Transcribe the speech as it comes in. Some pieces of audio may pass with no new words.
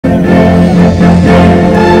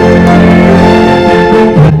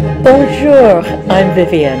I'm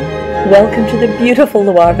Vivienne. Welcome to the beautiful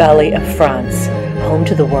Loire Valley of France, home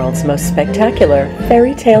to the world's most spectacular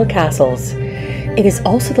fairy tale castles. It is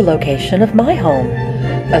also the location of my home,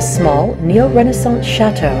 a small neo-Renaissance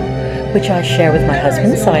chateau, which I share with my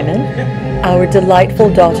husband Simon, our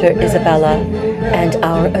delightful daughter Isabella, and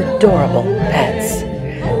our adorable pets.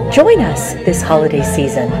 Join us this holiday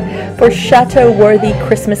season for chateau-worthy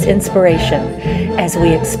Christmas inspiration as we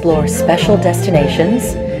explore special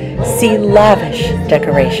destinations, see lavish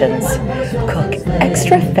decorations, cook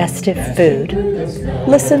extra festive food,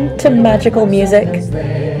 listen to magical music,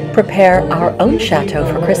 prepare our own chateau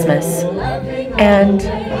for Christmas, and,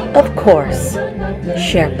 of course,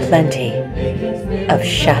 share plenty of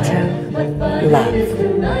chateau love.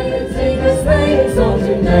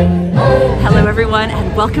 Hello everyone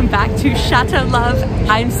and welcome back to Chateau Love.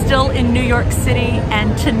 I'm still in New York City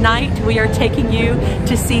and tonight we are taking you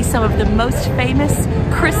to see some of the most famous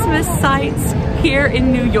Christmas sights here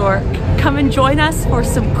in New York. Come and join us for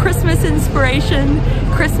some Christmas inspiration,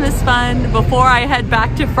 Christmas fun before I head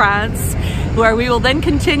back to France, where we will then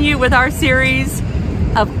continue with our series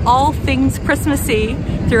of all things Christmassy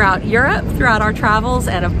throughout Europe, throughout our travels,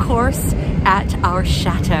 and of course at our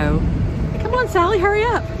chateau. Come on, Sally, hurry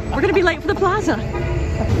up. We're gonna be late for the Plaza.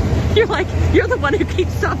 You're the one who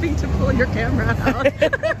keeps stopping to pull your camera out.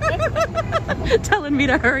 Telling me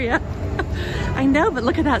to hurry up. I know, but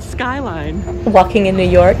look at that skyline. Walking in New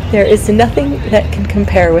York, there is nothing that can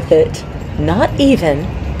compare with it. Not even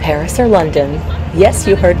Paris or London. Yes,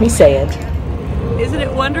 you heard me say it. Isn't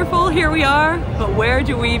it wonderful? Here we are, but where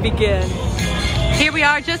do we begin? Here we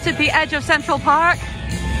are just at the edge of Central Park.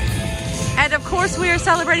 And of course we are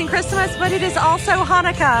celebrating Christmas, but it is also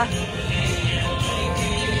Hanukkah.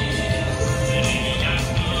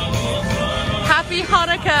 Happy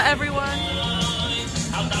Hanukkah, everyone.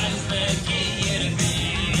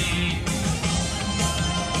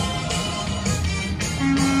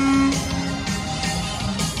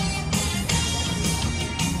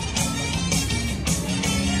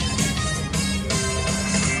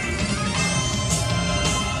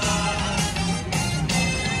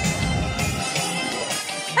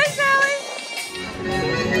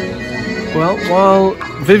 Well, while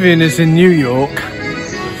Vivienne is in New York,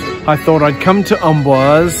 I thought I'd come to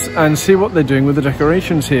Amboise and see what they're doing with the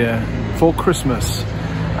decorations here for Christmas.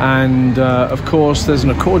 And of course there's an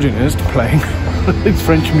accordionist playing it's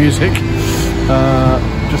French music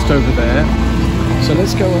just over there. So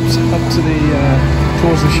let's go up to the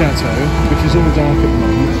towards the chateau, which is all dark at the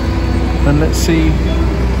moment, and let's see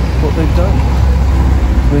what they've done.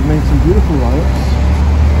 They've made some beautiful lights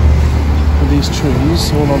for these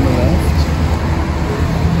trees all on the left.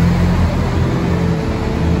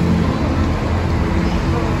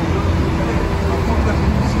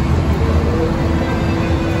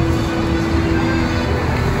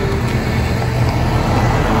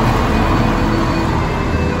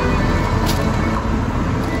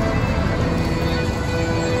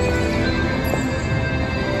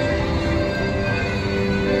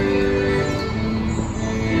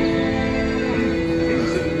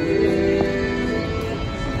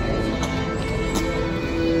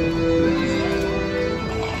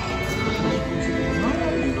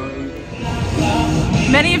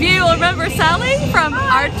 Many of you will remember Sally from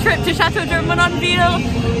our trip to Chateau Mononville,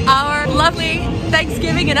 our lovely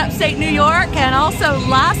Thanksgiving in upstate New York, and also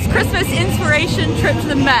last Christmas inspiration trip to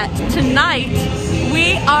the Met. Tonight,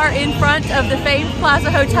 we are in front of the famed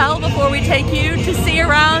Plaza Hotel before we take you to see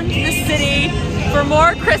around the city for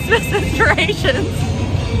more Christmas inspirations.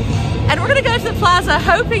 And we're gonna go to the Plaza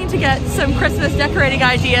hoping to get some Christmas decorating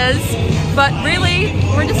ideas, but really,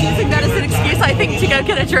 we're just using that as an excuse, I think, to go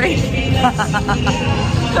get a drink.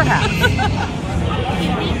 Perhaps.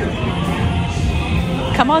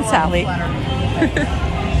 Come on, Sally. I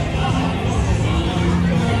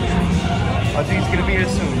think it's gonna be here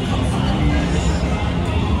soon.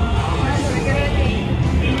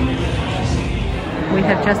 We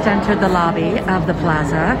have just entered the lobby of the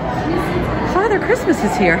Plaza. Father Christmas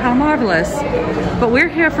is here, how marvelous. But we're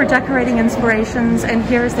here for decorating inspirations, and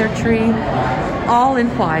here's their tree, all in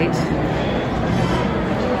white.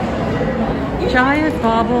 Giant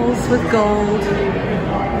baubles with gold.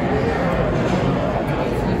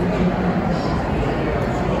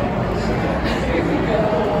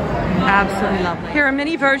 Absolutely lovely. Here are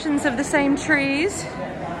many versions of the same trees.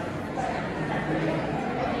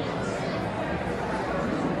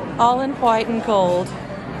 All in white and gold.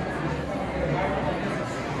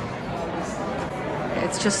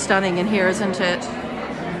 It's just stunning in here, isn't it?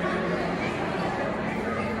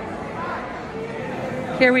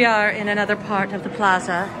 Here we are in another part of the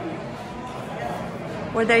plaza.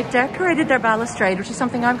 where they decorated their balustrade, which is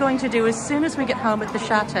something I'm going to do as soon as we get home at the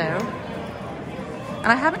Chateau.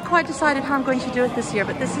 And I haven't quite decided how I'm going to do it this year,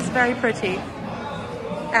 but this is very pretty.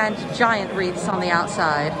 And giant wreaths on the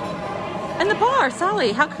outside. And the bar,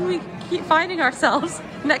 Sally, how can we keep finding ourselves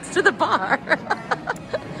next to the bar?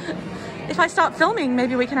 If I stop filming,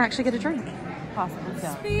 maybe we can actually get a drink. Possibly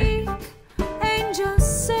so. Speak,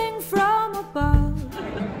 angels sing from above.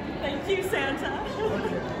 Thank you, Santa.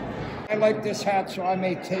 I like this hat, so I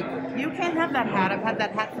may take it. You can't have that hat. I've had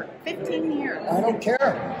that hat for 15 years. I don't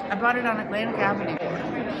care. I bought it on Atlantic Avenue.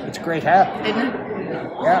 It's a great hat. Isn't it?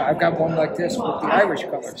 Yeah, I've got one like this with the Irish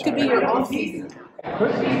colors. Could be your off-season.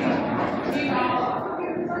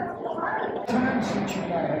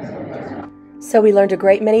 So we learned a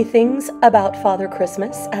great many things about Father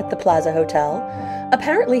Christmas at the Plaza Hotel.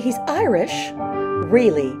 Apparently he's Irish,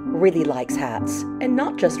 really likes hats, and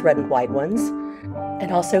not just red and white ones.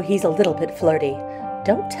 And also he's a little bit flirty.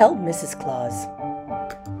 Don't tell Mrs. Claus.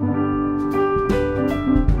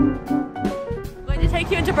 I'm going to take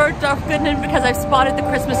you into Bergdorf, Goodman, because I've spotted the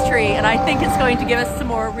Christmas tree, and I think it's going to give us some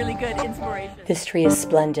more really good inspiration. This tree is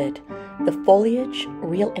splendid. The foliage,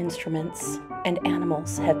 real instruments, and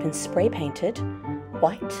animals have been spray painted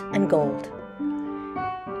white and gold.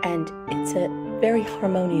 And it's a very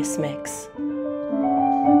harmonious mix.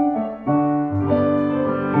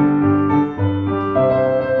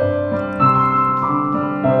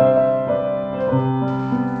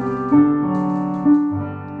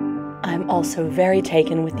 I'm also very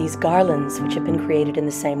taken with these garlands, which have been created in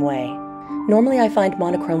the same way. Normally I find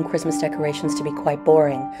monochrome Christmas decorations to be quite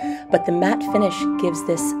boring, but the matte finish gives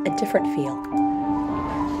this a different feel.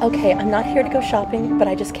 Okay, I'm not here to go shopping, but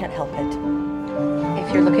I just can't help it.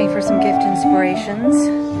 If you're looking for some gift inspirations,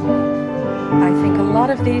 I think a lot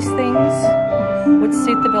of these things would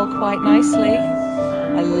suit the bill quite nicely.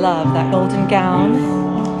 I love that golden gown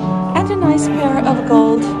and a nice pair of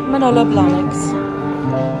gold Manolo Blahniks.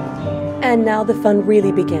 And now the fun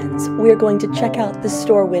really begins. We're going to check out the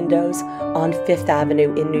store windows on 5th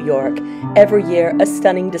Avenue in New York. Every year, a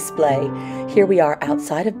stunning display. Here we are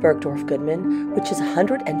outside of Bergdorf, Goodman, which is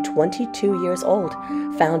 122 years old,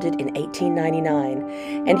 founded in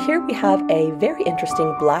 1899. And here we have a very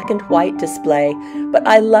interesting black and white display, but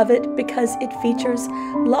I love it because it features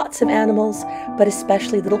lots of animals, but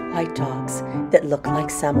especially little white dogs that look like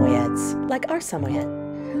Samoyeds, like our Samoyed.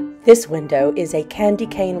 This window is a candy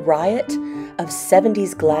cane riot of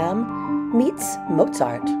 70s glam meets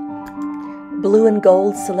Mozart. Blue and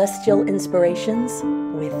gold celestial inspirations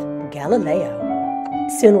with Galileo.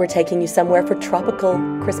 Soon we're taking you somewhere for tropical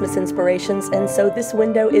Christmas inspirations, and so this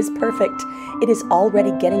window is perfect. It is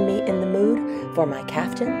already getting me in the mood for my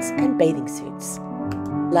caftans and bathing suits.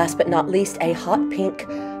 Last but not least, a hot pink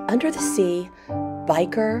under the sea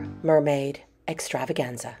biker mermaid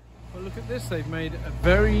extravaganza. Well, look at this, they've made a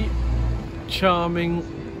very charming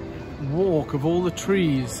walk of all the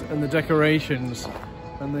trees and the decorations,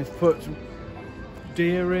 and they've put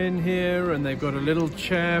deer in here, and they've got a little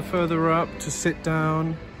chair further up to sit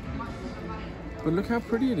down. But look how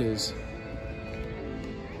pretty it is.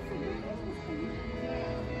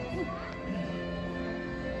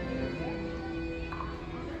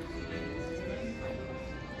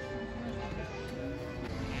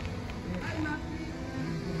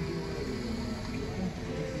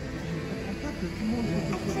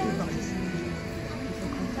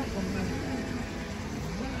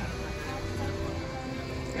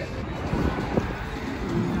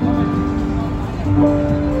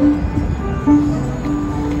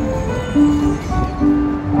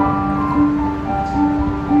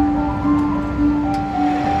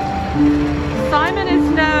 Simon is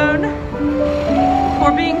known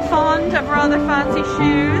for being fond of rather fancy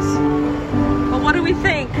shoes. But what do we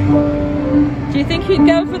think? Do you think he'd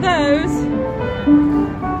go for those?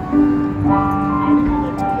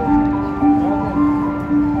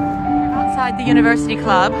 Outside the University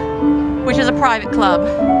Club, which is a private club.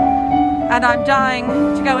 And I'm dying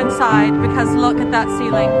to go inside because look at that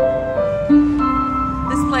ceiling.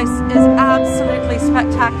 This place is absolutely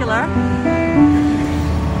spectacular.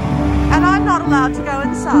 And I'm not allowed to go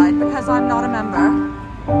inside because I'm not a member.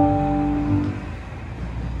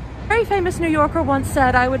 A very famous New Yorker once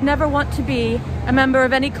said I would never want to be a member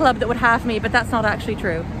of any club that would have me, but that's not actually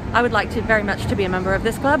true. I would like to very much to be a member of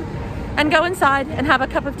this club and go inside and have a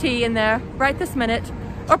cup of tea in there right this minute,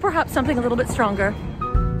 or perhaps something a little bit stronger.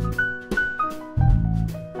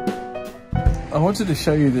 I wanted to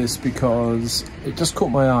show you this because it just caught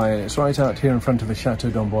my eye. It's right out here in front of the Chateau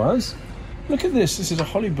d'Amboise. Look at this. This is a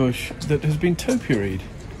holly bush that has been topiaried.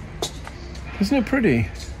 Isn't it pretty?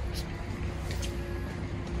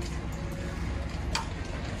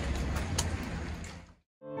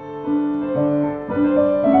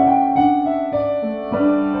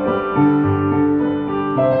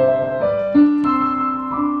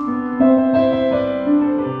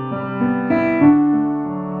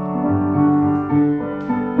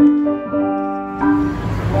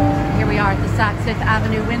 Fifth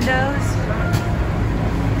Avenue windows.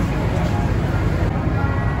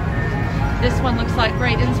 This one looks like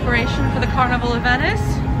great inspiration for the Carnival of Venice.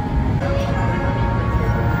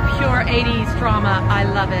 Pure 80s drama, I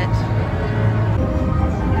love it.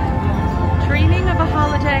 Dreaming of a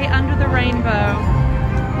holiday under the rainbow.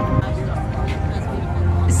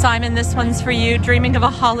 Simon, this one's for you. Dreaming of a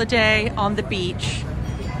holiday on the beach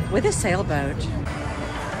with a sailboat.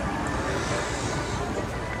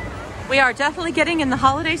 We are definitely getting in the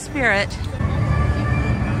holiday spirit.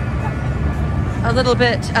 A little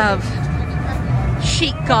bit of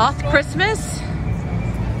chic goth Christmas.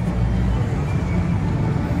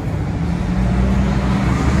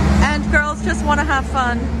 And girls just want to have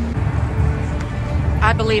fun.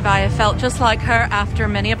 I believe I have felt just like her after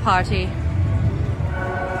many a party.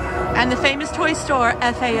 And the famous toy store,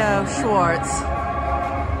 FAO Schwartz.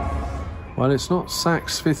 Well, it's not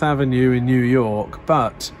Saks Fifth Avenue in New York,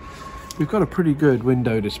 but we've got a pretty good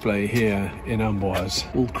window display here in Amboise.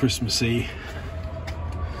 All Christmassy.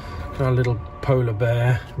 Got a little polar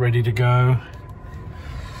bear ready to go.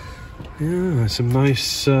 Yeah, some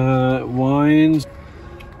nice wines,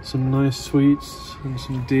 some nice sweets, and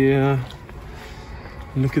some deer.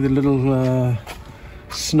 Look at the little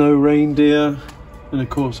snow reindeer, and of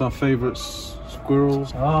course our favourite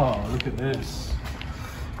squirrels. Oh, look at this.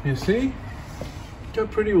 You see? Look how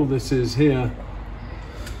pretty all this is here.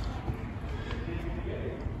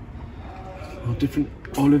 All different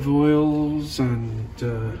olive oils and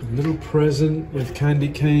a little present with candy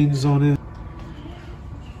canes on it.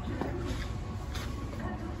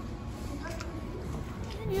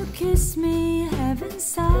 Can you kiss me, heaven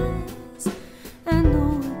sighs, and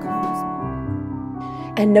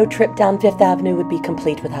And no trip down Fifth Avenue would be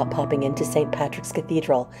complete without popping into St. Patrick's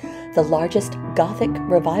Cathedral, the largest Gothic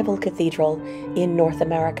revival cathedral in North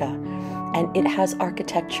America. And it has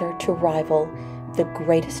architecture to rival the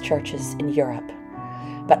greatest churches in Europe.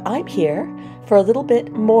 But I'm here for a little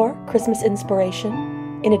bit more Christmas inspiration.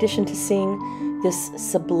 In addition to seeing this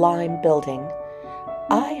sublime building,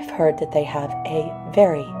 I've heard that they have a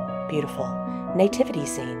very beautiful nativity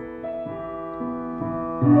scene.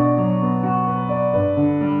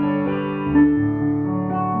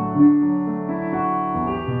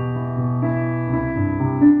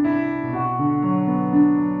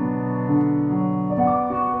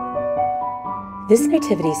 This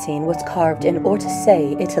nativity scene was carved in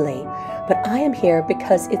Ortisei, Italy, but I am here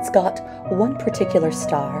because it's got one particular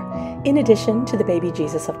star, in addition to the baby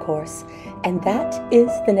Jesus, of course, and that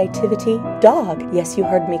is the nativity dog. Yes, you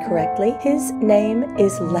heard me correctly. His name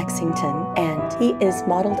is Lexington, and he is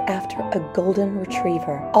modeled after a golden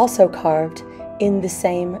retriever, also carved in the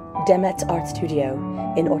same Demetz art studio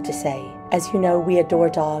in Ortisei. As you know, we adore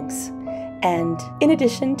dogs, and in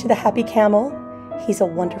addition to the happy camel, he's a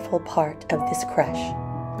wonderful part of this creche.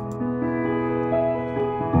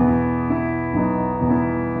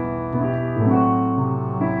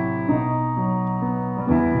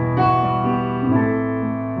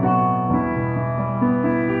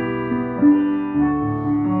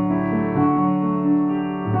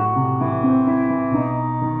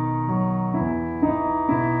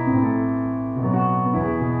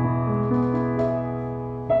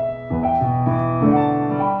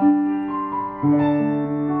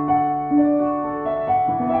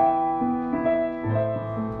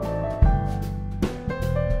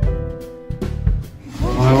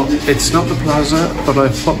 It's not the Plaza, but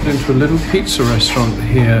I've popped into a little pizza restaurant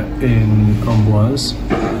here in Amboise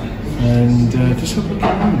and just have a look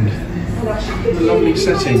around. A lovely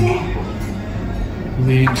setting,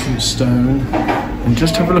 the ancient stone, and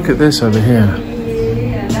just have a look at this over here.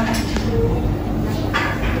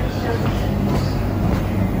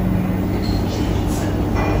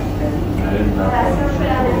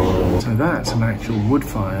 So that's an actual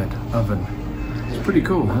wood-fired oven. It's pretty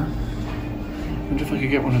cool, huh? I wonder if I could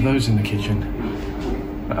get one of those in the kitchen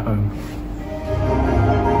at home.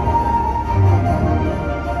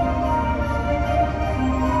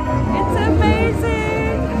 It's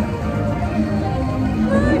amazing!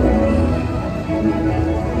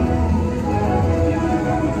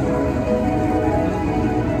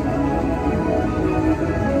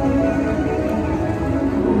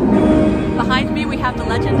 Behind me we have the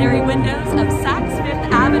legendary windows of Saks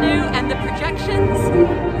Fifth Avenue and the projections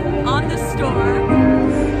on the store.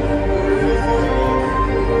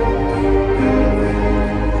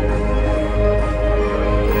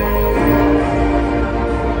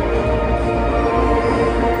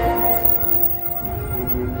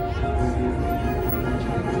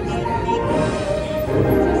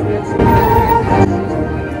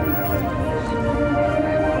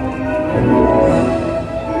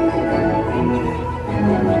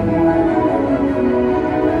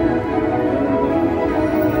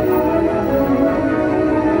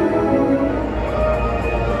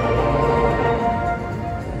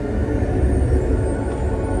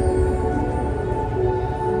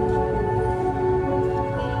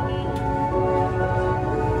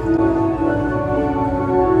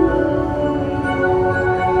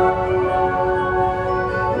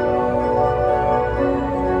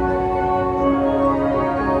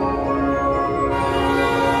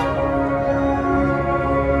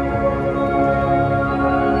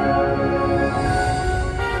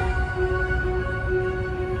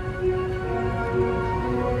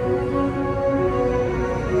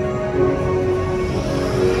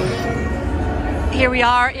 Here we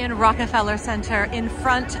are in Rockefeller Center in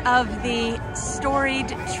front of the storied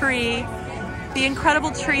tree, the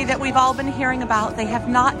incredible tree that we've all been hearing about. They have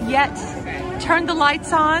not yet turned the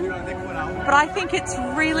lights on, but I think it's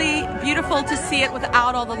really beautiful to see it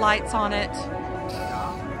without all the lights on it.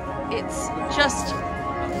 It's just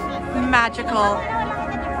magical.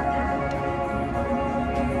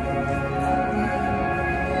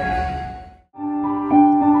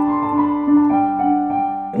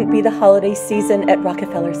 Wouldn't be the holiday season at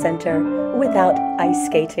Rockefeller Center without ice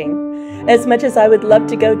skating. As much as I would love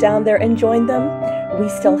to go down there and join them, we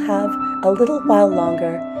still have a little while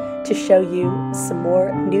longer to show you some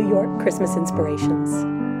more New York Christmas inspirations.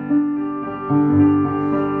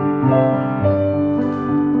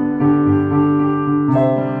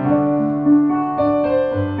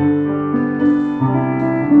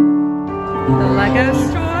 The Lego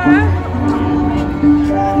store.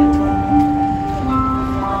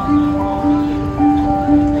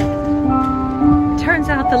 Turns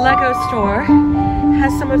out the Lego store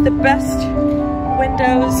has some of the best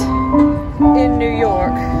windows in New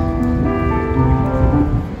York.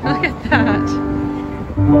 Look at that.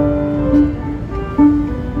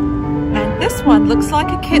 And this one looks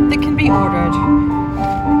like a kit that can be ordered.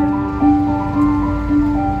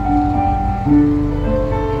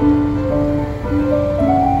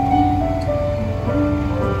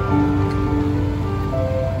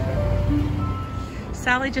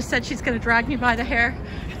 Sally just said she's going to drag me by the hair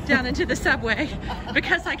down into the subway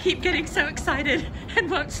because I keep getting so excited and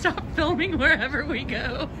won't stop filming wherever we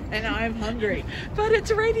go. And I'm hungry. But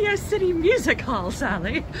it's Radio City Music Hall,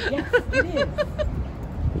 Sally. Yes, it is.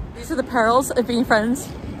 These are the perils of being friends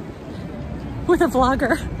with a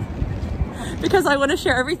vlogger, because I want to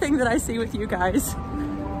share everything that I see with you guys,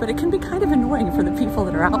 but it can be kind of annoying for the people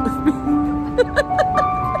that are out with me.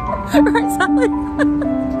 Right, Sally?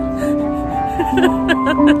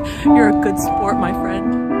 You're a good sport, my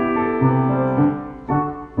friend.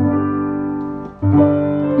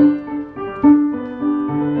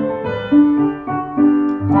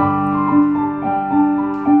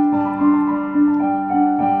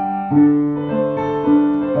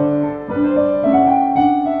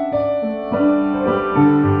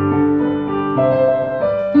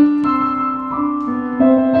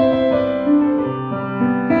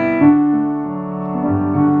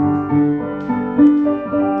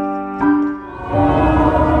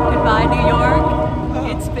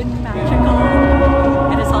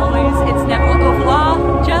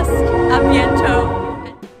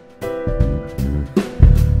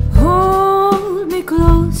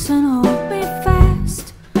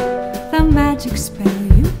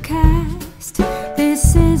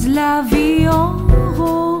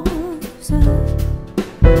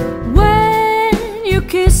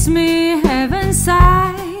 Kiss me, heaven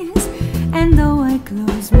sighs, and though I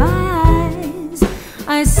close my